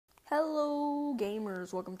Hello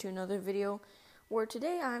gamers, welcome to another video where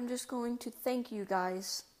today I'm just going to thank you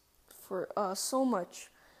guys for so much.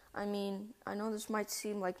 I mean, I know this might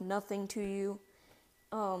seem like nothing to you,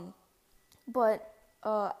 but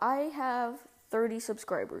I have 30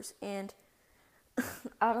 subscribers and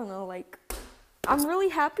I don't know, I'm really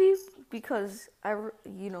happy because I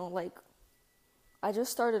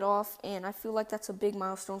just started off and I feel like that's a big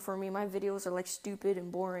milestone for me. My videos are stupid and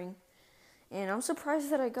boring. And I'm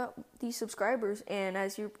surprised that I got these subscribers. And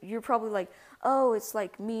as you're probably like, oh, it's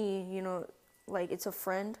like me, it's a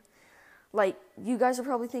friend. You guys are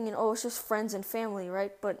probably thinking, oh, it's just friends and family,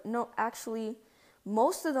 right? But no, actually,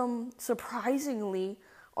 most of them, surprisingly,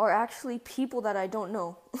 are actually people that I don't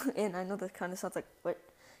know. And I know that kind of sounds like, what?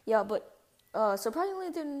 Yeah, but surprisingly,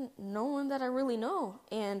 they're no one that I really know.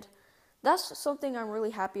 And that's something I'm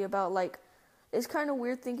really happy about. It's kind of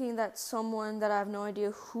weird thinking that someone that I have no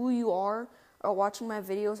idea who you are watching my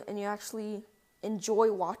videos and you actually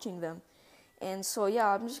enjoy watching them. And so, yeah,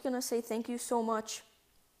 I'm just going to say thank you so much.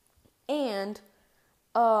 And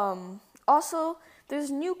also,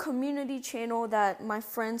 there's a new community channel that my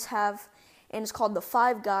friends have, and it's called The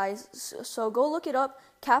Five Guys. So go look it up,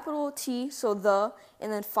 capital T, so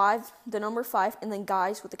and then 5, the number 5, and then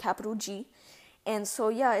guys with a capital G. And so,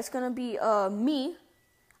 yeah, it's going to be me,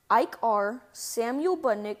 Ike R, Samuel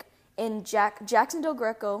Budnick, and Jackson Del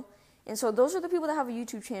Greco. And so those are the people that have a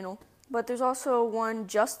YouTube channel. But there's also one,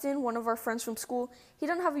 Justin, one of our friends from school. He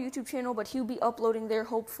doesn't have a YouTube channel, but he'll be uploading there,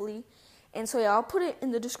 hopefully. And so, yeah, I'll put it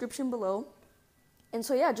in the description below. And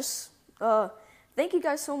so, yeah, just thank you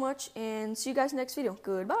guys so much, and see you guys next video.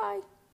 Goodbye.